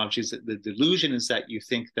how the object is. The delusion is that you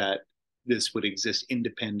think that this would exist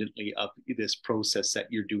independently of this process that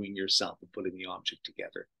you're doing yourself of putting the object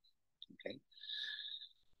together. Okay.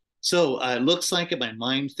 So it looks like it, my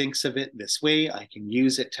mind thinks of it this way. I can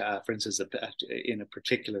use it, for instance, in a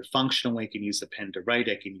particular functional way. I can use a pen to write.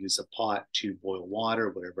 I can use a pot to boil water,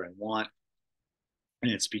 whatever I want.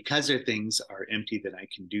 And it's because their things are empty that I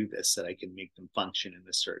can do this, that I can make them function in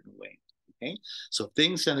a certain way. Okay, so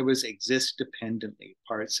things, in other words, exist dependently,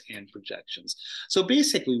 parts and projections. So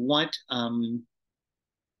basically, what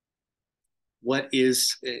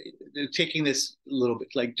is taking this a little bit,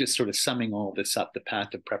 like just sort of summing all this up, the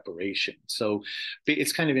path of preparation. So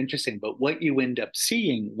it's kind of interesting, but what you end up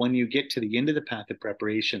seeing when you get to the end of the path of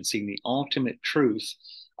preparation, seeing the ultimate truth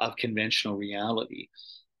of conventional reality,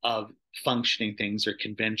 of functioning things or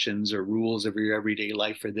conventions or rules of your everyday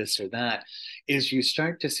life or this or that, is you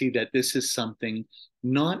start to see that this is something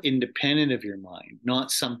not independent of your mind,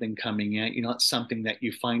 not something coming at you, not something that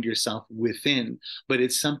you find yourself within, but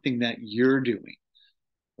it's something that you're doing,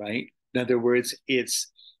 right? In other words, it's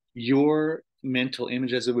your mental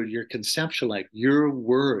image, as it were, your conceptual life, your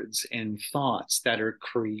words and thoughts that are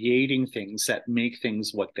creating things that make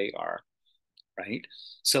things what they are, right?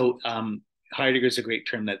 So Heidegger is a great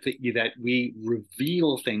term that we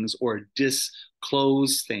reveal things or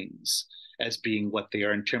disclose things as being what they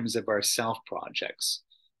are in terms of our self projects,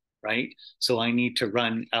 right? So I need to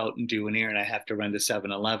run out and do an errand. I have to run to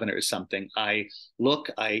 7-Eleven or something. The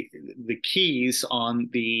keys on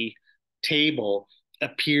the table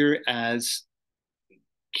appear as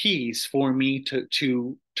keys for me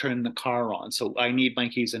to turn the car on. So I need my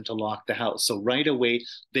keys and to lock the house. So right away,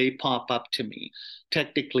 they pop up to me.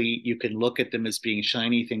 Technically, you can look at them as being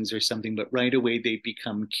shiny things or something, but right away they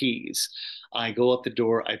become keys. I go out the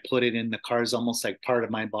door, I put it in, the car's almost like part of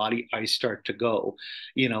my body. I start to go.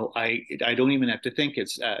 I don't even have to think.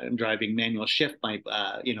 I'm driving manual shift. My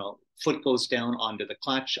foot goes down onto the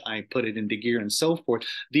clutch. I put it into gear and so forth.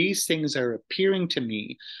 These things are appearing to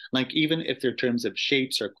me, like even if they're terms of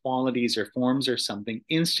shapes or qualities or forms or something,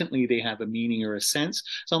 instantly they have a meaning or a sense.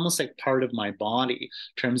 It's almost like part of my body in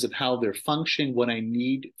terms of how they're functioning, what I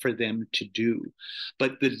need for them to do.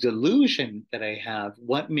 But the delusion that I have,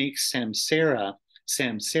 what makes samsara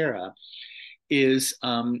is,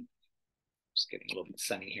 just getting a little bit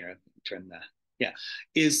sunny here. Turn that. Yeah,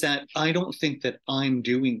 is that I don't think that I'm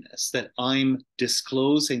doing this, that I'm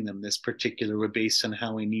disclosing them this particular way based on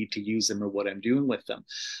how I need to use them or what I'm doing with them.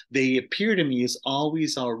 They appear to me as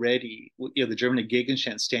always already, the German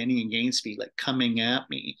Gegenstand standing against me, like coming at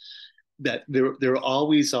me, that they're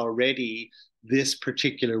always already this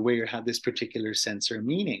particular way or have this particular sense or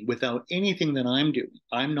meaning without anything that I'm doing.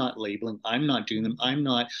 I'm not labeling, I'm not doing them, I'm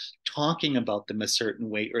not talking about them a certain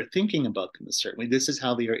way or thinking about them a certain way. This is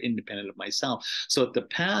how they are independent of myself. So at the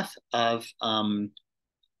path of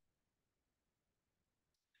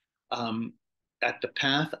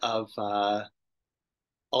the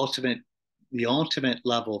ultimate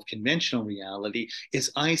level of conventional reality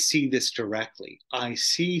is I see this directly. I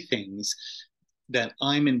see things that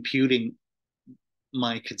I'm imputing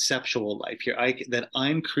my conceptual life here, that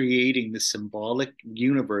I'm creating the symbolic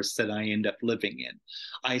universe that I end up living in.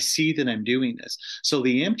 I see that I'm doing this. So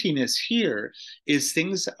the emptiness here is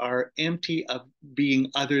things are empty of being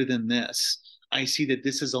other than this. I see that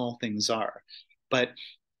this is all things are. But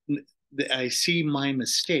I see my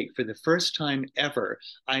mistake for the first time ever.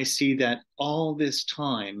 I see that all this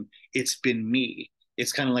time it's been me.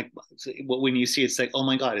 It's kind of like when you see it's like, oh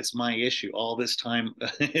my God, it's my issue all this time.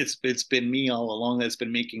 it's been me all along that's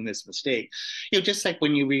been making this mistake. Just like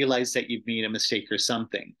when you realize that you've made a mistake or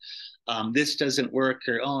something. This doesn't work,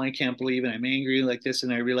 or oh, I can't believe it. I'm angry like this,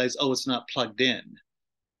 and I realize, oh, it's not plugged in.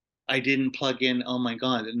 I didn't plug in. Oh my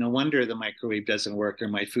God, no wonder the microwave doesn't work, or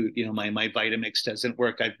my food, my Vitamix doesn't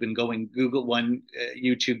work. I've been going Google one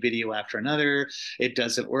YouTube video after another. It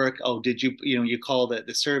doesn't work. Oh, did you, you call the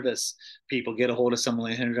service people, get a hold of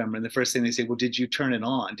someone, and the first thing they say, well, did you turn it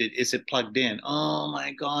on? Is it plugged in? Oh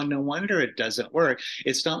my God, no wonder it doesn't work.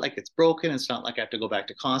 It's not like it's broken. It's not like I have to go back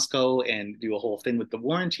to Costco and do a whole thing with the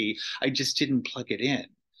warranty. I just didn't plug it in.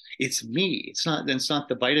 It's me. It's not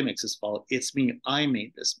the Vitamix's fault. It's me. I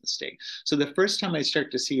made this mistake. So the first time I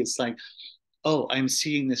start to see, it's like, oh, I'm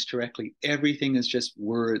seeing this directly. Everything is just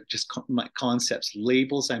word, just my concepts,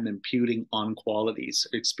 labels I'm imputing on qualities,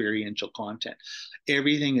 experiential content.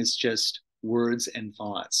 Everything is just words and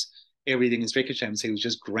thoughts. Everything is Wittgenstein would say it was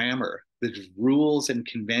just grammar, the rules and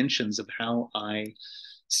conventions of how I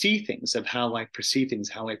see things, of how I perceive things,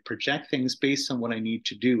 how I project things based on what I need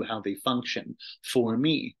to do, how they function for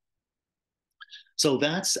me. So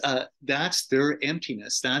that's their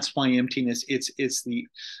emptiness. That's why emptiness. It's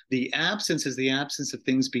the absence is the absence of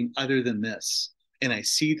things being other than this. And I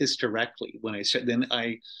see this directly when I start. Then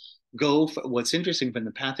I go. What's interesting from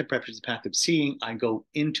the path of preference, the path of seeing, I go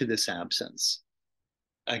into this absence.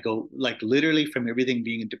 I go like literally from everything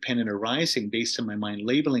being independent arising based on my mind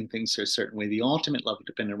labeling things a certain way. The ultimate level of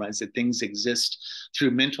dependent arising, that things exist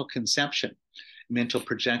through mental conception, mental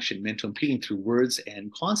projection, mental impeding through words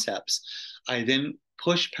and concepts. I then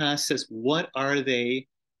push past this. What are they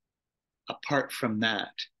apart from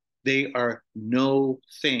that? They are no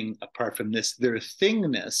thing apart from this. Their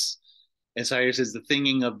thingness, as Higher says, the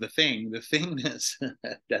thinging of the thing, the thingness,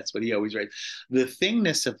 that's what he always writes. The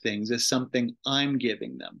thingness of things is something I'm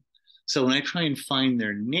giving them. So when I try and find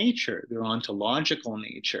their nature, their ontological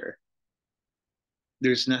nature,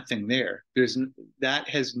 there's nothing there. That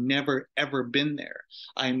has never, ever been there.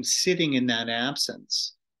 I'm sitting in that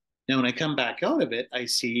absence. Now, when I come back out of it, I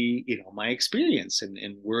see, my experience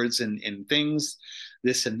in words and things,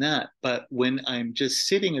 this and that. But when I'm just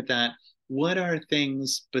sitting at that, what are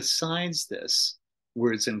things besides this,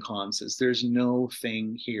 words and concepts? There's no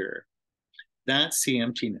thing here. That's the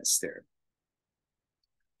emptiness there.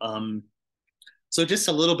 So just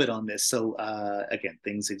a little bit on this. So again,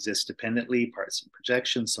 things exist dependently, parts and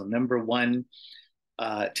projections. So number one,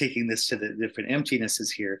 taking this to the different emptinesses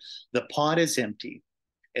here, the pot is empty.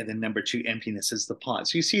 And then number two, emptiness is the pot.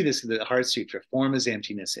 So you see this in the Heart Sutra, form is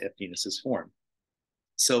emptiness, emptiness is form.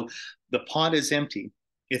 So the pot is empty.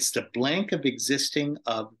 It's the blank of existing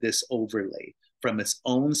of this overlay from its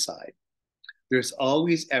own side. There's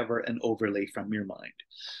always ever an overlay from your mind.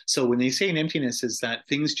 So when they say an emptiness is that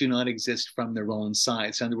things do not exist from their own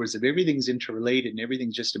sides. In other words, if everything's interrelated and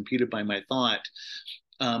everything's just imputed by my thought,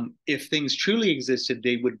 if things truly existed,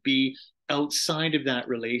 they would be outside of that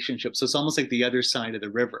relationship. So it's almost like the other side of the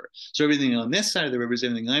river. So everything on this side of the river is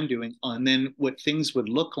everything I'm doing. And then what things would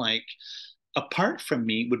look like apart from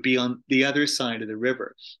me would be on the other side of the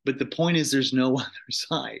river. But the point is there's no other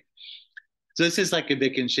side. So this is like a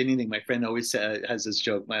Wittgensteinian thing. My friend always has this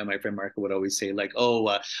joke. My friend Marco would always say, like,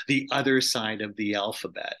 the other side of the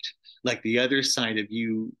alphabet, like the other side of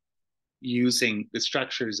you using the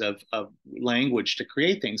structures of language to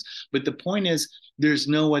create things. But the point is, there's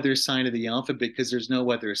no other side of the alphabet because there's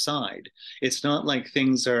no other side. It's not like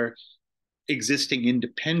things are existing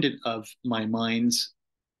independent of my mind's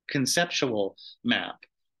conceptual map.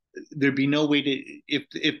 There'd be no way to,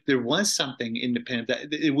 if there was something independent,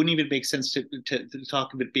 that it wouldn't even make sense to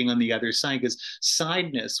talk of it being on the other side, because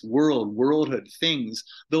sideness, worldhood, things,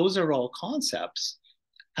 those are all concepts.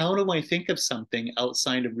 How do I think of something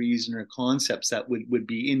outside of reason or concepts that would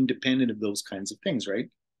be independent of those kinds of things, right?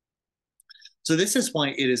 So this is why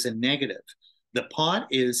it is a negative. The pot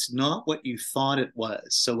is not what you thought it was.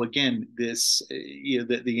 So again, this,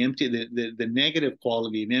 the negative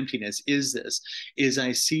quality of emptiness is this, is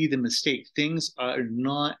I see the mistake. Things are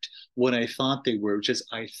not what I thought they were, which is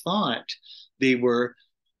I thought they were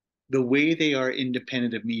the way they are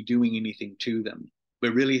independent of me doing anything to them.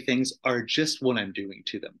 But really things are just what I'm doing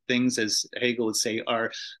to them. Things, as Hegel would say, are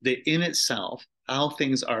the in itself, how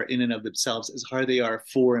things are in and of themselves is how they are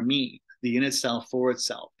for me. The in itself for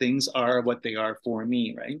itself. Things are what they are for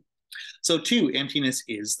me, right? So two, emptiness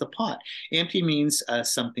is the pot. Empty means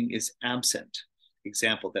something is absent.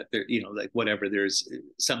 Example, that there, like whatever, there's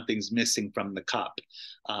something's missing from the cup.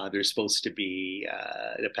 There's supposed to be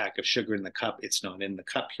a pack of sugar in the cup. It's not in the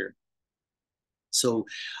cup here. So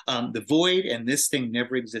the void and this thing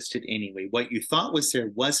never existed anyway. What you thought was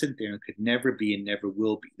there wasn't there and could never be and never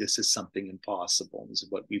will be. This is something impossible. This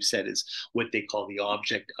is what we've said is what they call the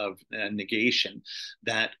object of negation,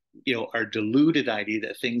 that, our deluded idea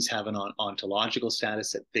that things have an ontological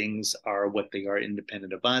status, that things are what they are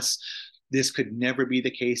independent of us. This could never be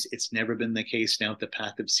the case. It's never been the case. Now at the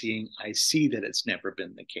path of seeing, I see that it's never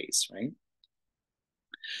been the case, right?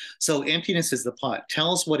 So emptiness is the pot,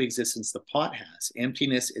 tells what existence the pot has.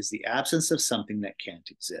 Emptiness is the absence of something that can't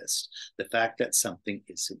exist, the fact that something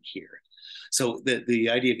isn't here. So the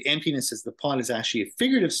idea of emptiness as the pot is actually a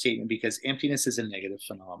figurative statement because emptiness is a negative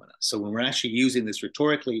phenomena. So when we're actually using this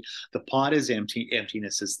rhetorically, the pot is empty,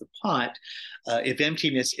 emptiness is the pot. If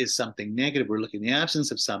emptiness is something negative, we're looking at the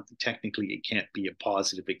absence of something, technically it can't be a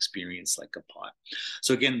positive experience like a pot.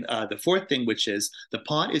 So again, the fourth thing, which is the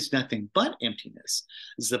pot is nothing but emptiness,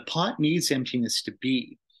 is the pot needs emptiness to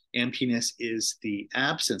be. Emptiness is the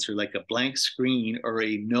absence, or like a blank screen or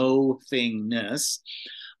a no thingness.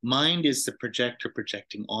 Mind is the projector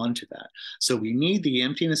projecting onto that. So we need the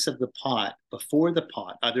emptiness of the pot before the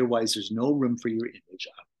pot. Otherwise, there's no room for your image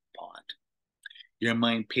of the pot. Your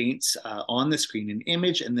mind paints on the screen an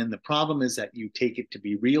image, and then the problem is that you take it to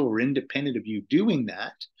be real or independent of you doing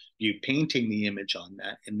that, you painting the image on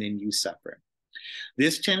that, and then you suffer.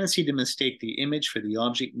 This tendency to mistake the image for the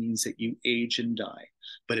object means that you age and die.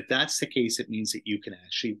 But if that's the case, it means that you can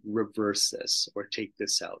actually reverse this or take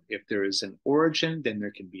this out. If there is an origin, then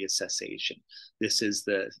there can be a cessation. This is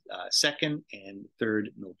the second and third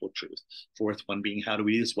noble truth. Fourth one being, how do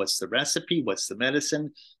we do this? What's the recipe? What's the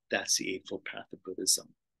medicine? That's the Eightfold Path of Buddhism.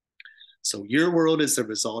 So your world is the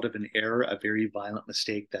result of an error, a very violent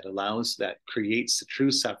mistake that creates the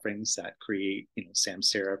true sufferings that create,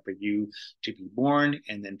 samsara for you to be born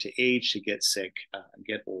and then to age, to get sick,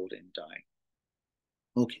 get old and die.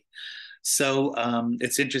 Okay. So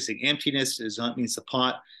it's interesting. Emptiness does not mean the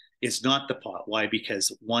pot is not the pot. Why?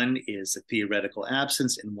 Because one is a theoretical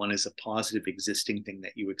absence and one is a positive existing thing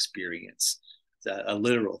that you experience, a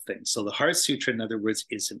literal thing. So the Heart Sutra, in other words,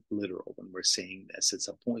 isn't literal when we're saying this. It's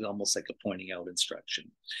a point, almost like a pointing out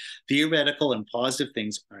instruction. Theoretical and positive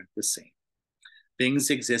things aren't the same.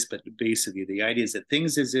 Things exist, but basically the idea is that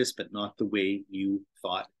things exist, but not the way you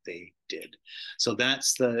thought they did. So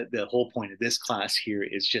that's the whole point of this class here,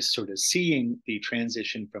 is just sort of seeing the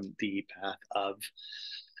transition from the path of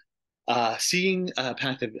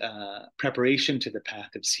preparation to the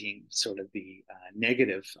path of seeing sort of the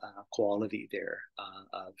negative quality there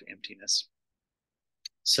of emptiness.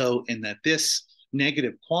 So in that this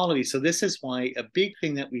negative quality, so this is why a big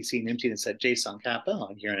thing that we see in emptiness at Tsongkhapa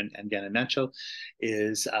on here and Ganden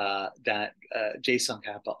is that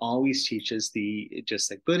Tsongkhapa always teaches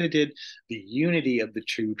just like Buddha did, the unity of the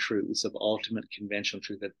two truths of ultimate conventional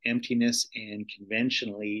truth of emptiness and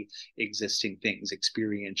conventionally existing things,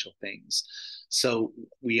 experiential things. So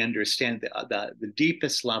we understand the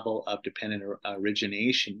deepest level of dependent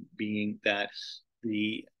origination being that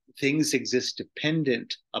the things exist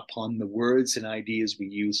dependent upon the words and ideas we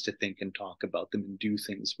use to think and talk about them and do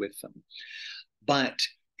things with them. But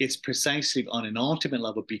it's precisely on an ultimate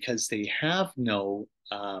level, because they have no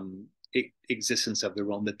existence of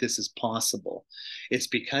their own, that this is possible. It's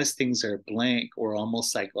because things are blank or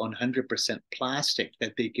almost like 100% plastic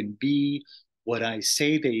that they can be what I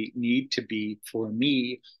say they need to be for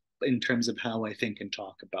me in terms of how I think and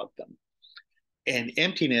talk about them. And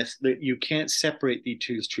emptiness, that you can't separate the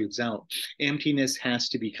two truths out. Emptiness has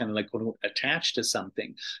to be kind of like attached to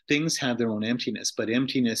something. Things have their own emptiness, but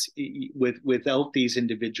emptiness, without these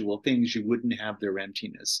individual things, you wouldn't have their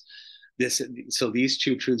emptiness. So these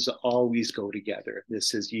two truths always go together.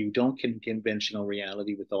 This is, you don't conventional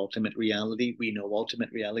reality with ultimate reality. We know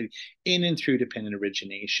ultimate reality in and through dependent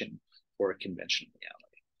origination or conventional reality.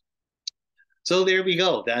 So there we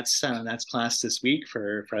go. That's class this week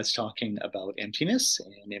for us talking about emptiness,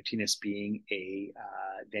 and emptiness being a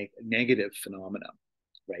negative phenomena,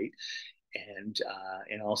 right? And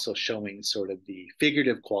also showing sort of the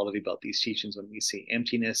figurative quality about these teachings. When we say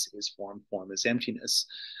emptiness is form, form is emptiness,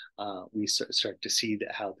 we start to see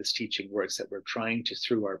that how this teaching works, that we're trying to,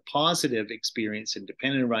 through our positive experience and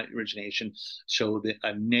dependent origination, show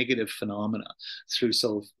a negative phenomena.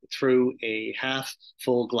 Through a half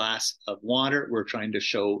full glass of water, we're trying to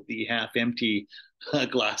show the half empty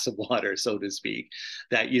glass of water, so to speak,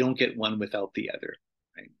 that you don't get one without the other,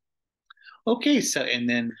 right? Okay, so, and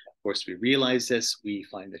then of course we realize this, we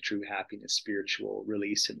find the true happiness, spiritual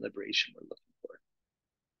release and liberation we're looking for.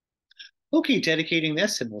 Okay, dedicating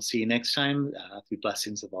this, and we'll see you next time. Through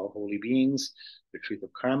blessings of all holy beings, the truth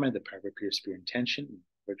of karma, the power of pure spirit intention, and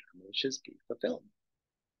for dharma wishes be fulfilled.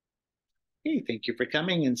 Okay, thank you for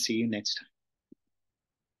coming, and see you next time.